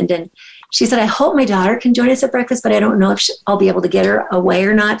weekend. And she said, I hope my daughter can join us at breakfast, but I don't know if I'll be able to get her away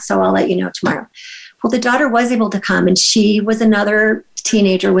or not. So I'll let you know tomorrow. Well, the daughter was able to come, and she was another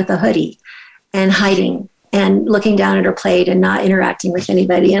teenager with a hoodie and hiding and looking down at her plate and not interacting with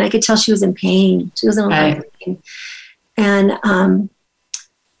anybody. And I could tell she was in pain. She was in a lot of pain. And,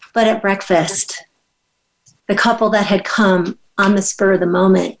 but at breakfast, the couple that had come on the spur of the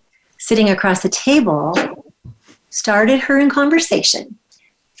moment, sitting across the table, started her in conversation,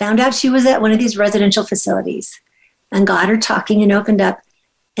 found out she was at one of these residential facilities, and got her talking and opened up.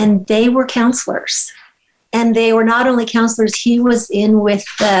 And they were counselors. And they were not only counselors, he was in with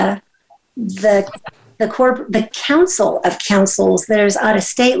the council of councils that is at a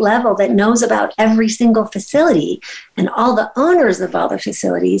state level that knows about every single facility and all the owners of all the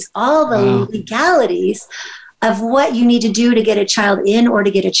facilities, all the legalities of what you need to do to get a child in or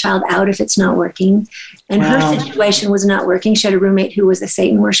to get a child out if it's not working. And her situation was not working. She had a roommate who was a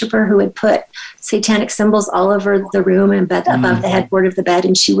Satan worshiper who had put satanic symbols all over the room and above the headboard of the bed.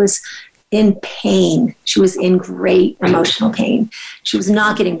 And she was in pain. She was in great emotional pain. She was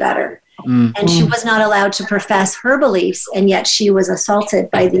not getting better. And she was not allowed to profess her beliefs. And yet she was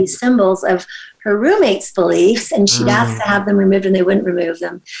assaulted by these symbols of her roommate's beliefs. And she'd asked to have them removed and they wouldn't remove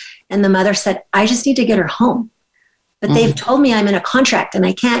them. And the mother said, I just need to get her home. But they've told me I'm in a contract and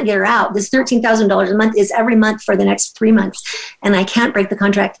I can't get her out. This $13,000 a month is every month for the next 3 months. And I can't break the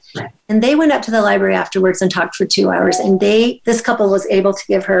contract. And they went up to the library afterwards and talked for 2 hours. And this couple was able to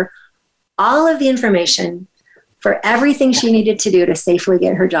give her all of the information for everything she needed to do to safely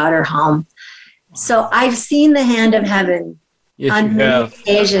get her daughter home. So I've seen the hand of heaven on many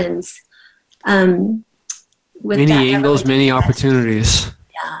occasions. With many angles, many opportunities.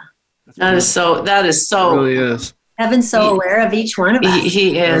 Yeah. That is so. It really is. Heaven's so aware of each one of us.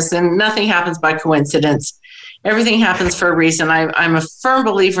 He is, and nothing happens by coincidence. Everything happens for a reason. I'm a firm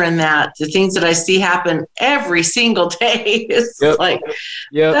believer in that. The things that I see happen every single day is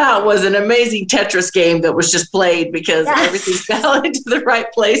that was an amazing Tetris game that was just played because everything fell into the right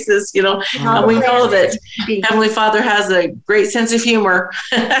places, And we know that Heavenly Father has a great sense of humor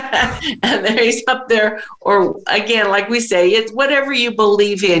and there he's up there. Or again, like we say, it's whatever you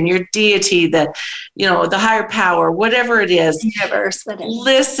believe in, your deity, the higher power, whatever it is, universe,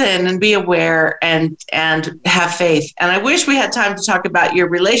 listen and be aware and have faith. And I wish we had time to talk about your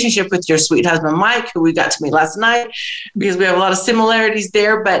relationship with your sweet husband, Mike, who we got to meet last night, because we have a lot of similarities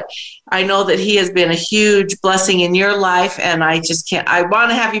there. But I know that he has been a huge blessing in your life. And I want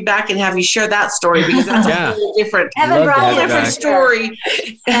to have you back and have you share that story because that's a whole different story.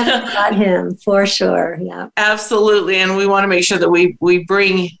 Heaven brought him for sure. Yeah, absolutely. And we want to make sure that we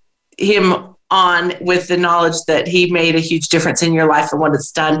bring him on with the knowledge that he made a huge difference in your life and what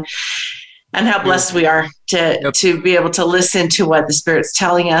it's done. And how blessed we are to be able to listen to what the Spirit's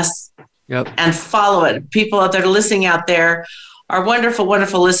telling us and follow it. People that are listening out there are wonderful,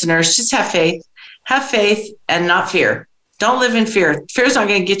 wonderful listeners. Just have faith. Have faith and not fear. Don't live in fear. Fear's not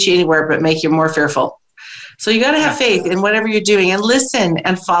going to get you anywhere but make you more fearful. So you got to have faith in whatever you're doing and listen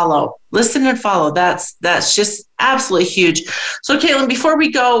and follow. Listen and follow. That's just absolutely huge. So Caitlin, before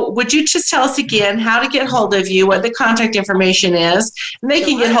we go, would you just tell us again how to get hold of you, what the contact information is? And they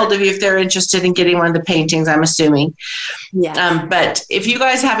can get hold of you if they're interested in getting one of the paintings, I'm assuming. Yeah. But if you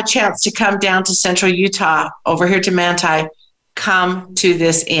guys have a chance to come down to Central Utah, over here to Manti, come to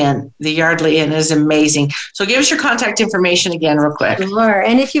this inn. The Yardley Inn is amazing. So give us your contact information again real quick. Sure.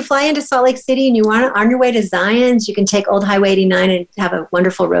 And if you fly into Salt Lake City and you want on your way to Zion's, you can take Old Highway 89 and have a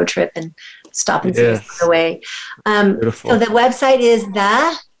wonderful road trip and stop and see us on the way. So the website is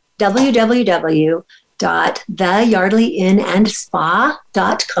the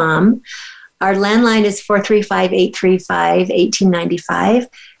www.theyardleyinnandspa.com. Our landline is 435-835-1895.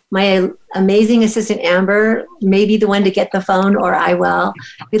 My amazing assistant, Amber, may be the one to get the phone, or I will.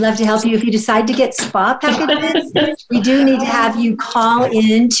 We'd love to help you. If you decide to get spa packages, we do need to have you call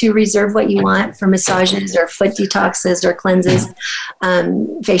in to reserve what you want for massages or foot detoxes or cleanses,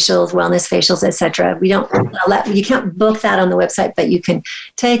 facials, wellness facials, etc. You can't book that on the website, but you can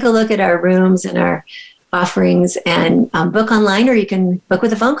take a look at our rooms and our offerings and book online, or you can book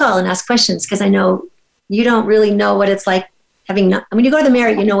with a phone call and ask questions, because I know you don't really know what it's like when you go to the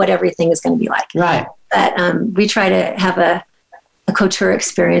Marriott, you know what everything is going to be like. Right. But we try to have a couture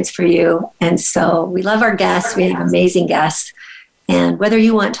experience for you. And so we love our guests. We have amazing guests. And whether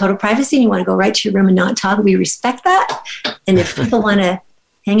you want total privacy and you want to go right to your room and not talk, we respect that. And if people want to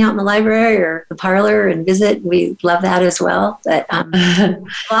hang out in the library or the parlor and visit, we love that as well. But and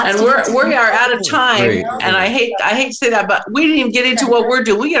we are out of time. Great. And I hate to say that, but we didn't even get into what we're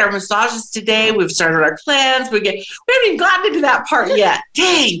doing. We get our massages today. We've started our plans. We haven't even gotten into that part yet.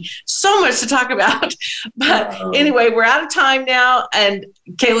 Dang, so much to talk about. But anyway, we're out of time now. And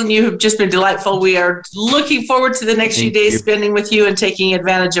Caitlin, you have just been delightful. We are looking forward to the next few days spending with you and taking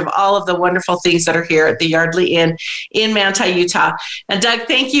advantage of all of the wonderful things that are here at the Yardley Inn in Manti, Utah. And Doug,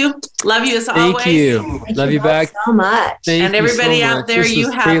 thank you. Love you as always. Thank you. Love you back so much. And everybody out there, you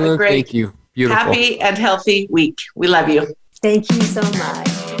have a great, thank you. Beautiful. Happy and healthy week. We love you. Thank you so much.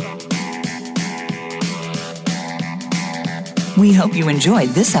 We hope you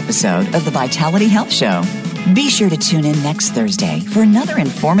enjoyed this episode of the Vitality Health Show. Be sure to tune in next Thursday for another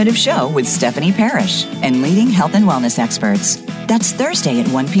informative show with Stephanie Parrish and leading health and wellness experts. That's Thursday at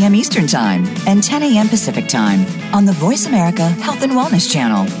 1 p.m. Eastern Time and 10 a.m. Pacific Time on the Voice America Health and Wellness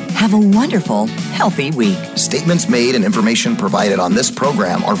Channel. Have a wonderful, healthy week. Statements made and information provided on this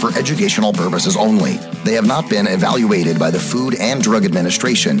program are for educational purposes only. They have not been evaluated by the Food and Drug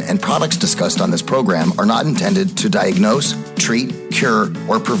Administration, and products discussed on this program are not intended to diagnose, treat, cure,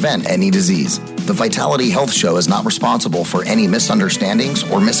 or prevent any disease. The Vitality Health Show is not responsible for any misunderstandings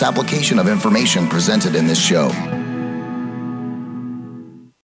or misapplication of information presented in this show.